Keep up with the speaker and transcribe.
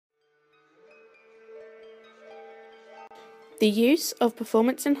The use of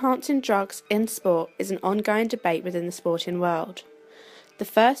performance-enhancing drugs in sport is an ongoing debate within the sporting world. The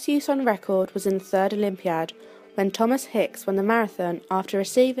first use on record was in the third Olympiad, when Thomas Hicks won the marathon after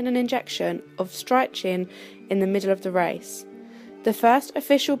receiving an injection of strychnine in the middle of the race. The first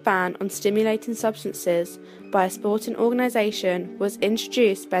official ban on stimulating substances by a sporting organisation was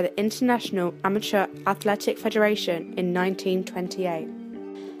introduced by the International Amateur Athletic Federation in 1928.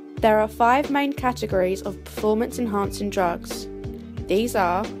 There are 5 main categories of performance-enhancing drugs. These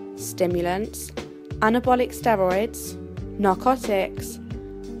are stimulants, anabolic steroids, narcotics,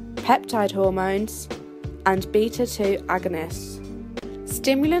 peptide hormones, and beta-2 agonists.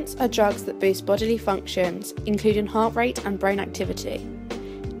 Stimulants are drugs that boost bodily functions, including heart rate and brain activity.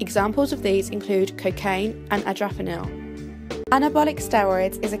 Examples of these include cocaine and adrafinil. Anabolic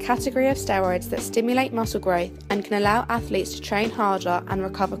steroids is a category of steroids that stimulate muscle growth and can allow athletes to train harder and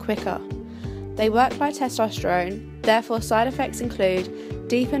recover quicker. They work like testosterone, therefore side effects include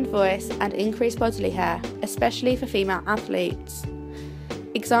deepened voice and increased bodily hair, especially for female athletes.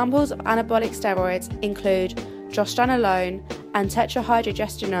 Examples of anabolic steroids include drostanolone and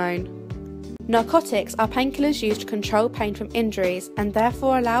tetrahydrogesterone. Narcotics are painkillers used to control pain from injuries and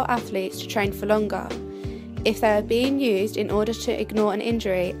therefore allow athletes to train for longer. If they are being used in order to ignore an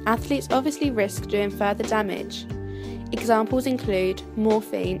injury, athletes obviously risk doing further damage. Examples include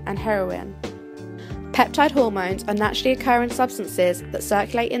morphine and heroin. Peptide hormones are naturally occurring substances that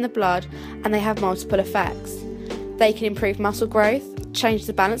circulate in the blood, and they have multiple effects. They can improve muscle growth, change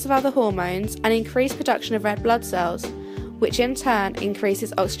the balance of other hormones, and increase production of red blood cells, which in turn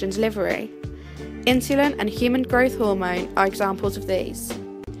increases oxygen delivery. Insulin and human growth hormone are examples of these.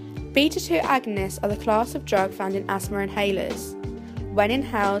 Beta-2 agonists are the class of drug found in asthma inhalers. When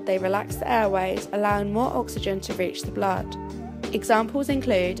inhaled, they relax the airways, allowing more oxygen to reach the blood. Examples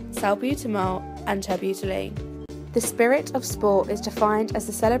include salbutamol and terbutaline. The spirit of sport is defined as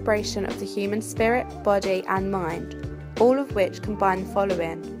the celebration of the human spirit, body and mind, all of which combine the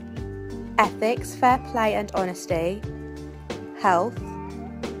following: ethics, fair play and honesty, health,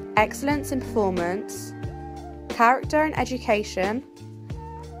 excellence in performance, character and education,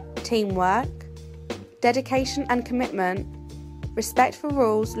 teamwork, dedication and commitment, respect for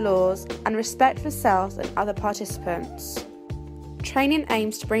rules, laws, and respect for self and other participants. Training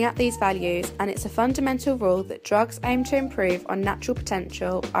aims to bring out these values, and it's a fundamental rule that drugs aimed to improve on natural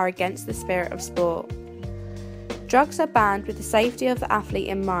potential are against the spirit of sport. Drugs are banned with the safety of the athlete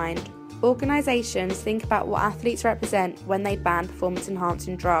in mind. Organisations think about what athletes represent when they ban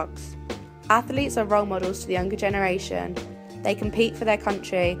performance-enhancing drugs. Athletes are role models to the younger generation. They compete for their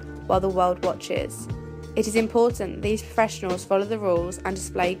country while the world watches. It is important that these professionals follow the rules and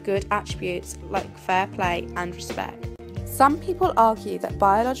display good attributes like fair play and respect. Some people argue that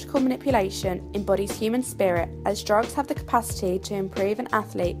biological manipulation embodies human spirit, as drugs have the capacity to improve an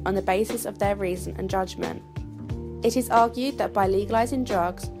athlete on the basis of their reason and judgment. It is argued that by legalising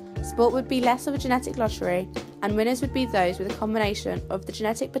drugs, sport would be less of a genetic lottery, and winners would be those with a combination of the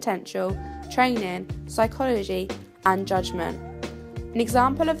genetic potential, training, psychology, and judgment. An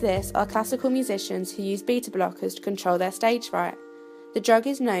example of this are classical musicians who use beta blockers to control their stage fright. The drug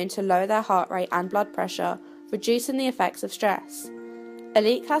is known to lower their heart rate and blood pressure, reducing the effects of stress.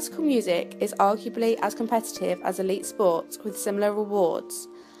 Elite classical music is arguably as competitive as elite sports with similar rewards.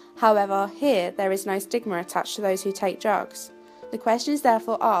 However, here there is no stigma attached to those who take drugs. The question is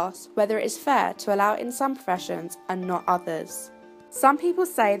therefore asked whether it is fair to allow it in some professions and not others. Some people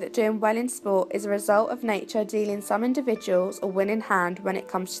say that doing well in sport is a result of nature dealing some individuals a win in hand when it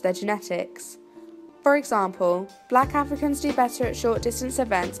comes to their genetics. For example, black Africans do better at short distance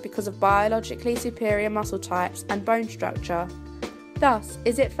events because of biologically superior muscle types and bone structure. Thus,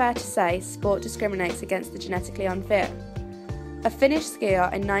 is it fair to say sport discriminates against the genetically unfit? A Finnish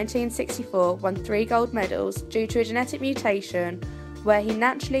skier in 1964 won 3 gold medals due to a genetic mutation where he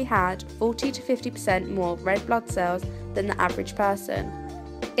naturally had 40 to 50% more red blood cells than the average person.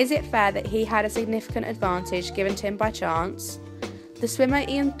 Is it fair that he had a significant advantage given to him by chance? The swimmer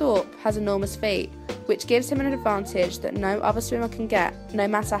Ian Thorpe has enormous feet, which gives him an advantage that no other swimmer can get, no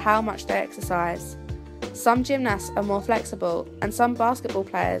matter how much they exercise. Some gymnasts are more flexible, and some basketball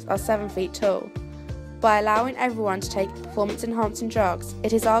players are 7 feet tall. By allowing everyone to take performance-enhancing drugs,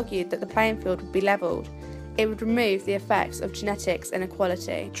 it is argued that the playing field would be levelled. It would remove the effects of genetics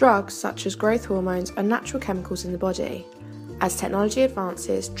inequality. Drugs such as growth hormones are natural chemicals in the body. As technology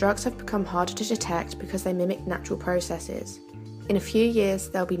advances, drugs have become harder to detect because they mimic natural processes. In a few years,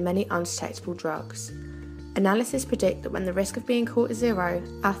 there will be many undetectable drugs. Analysis predict that when the risk of being caught is 0,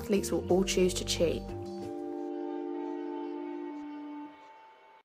 athletes will all choose to cheat.